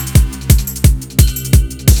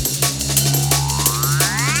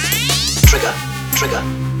trigger,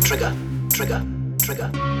 trigger, trigger,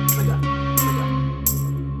 trigger, trigger, trigger.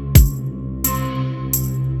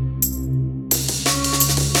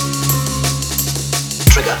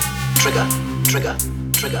 Trigger, trigger, trigger,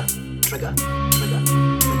 trigger, trigger, trigger,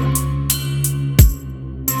 trigger.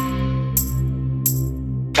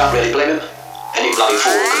 Can't really blame him. Any bloody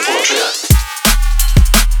fool can pull a trigger.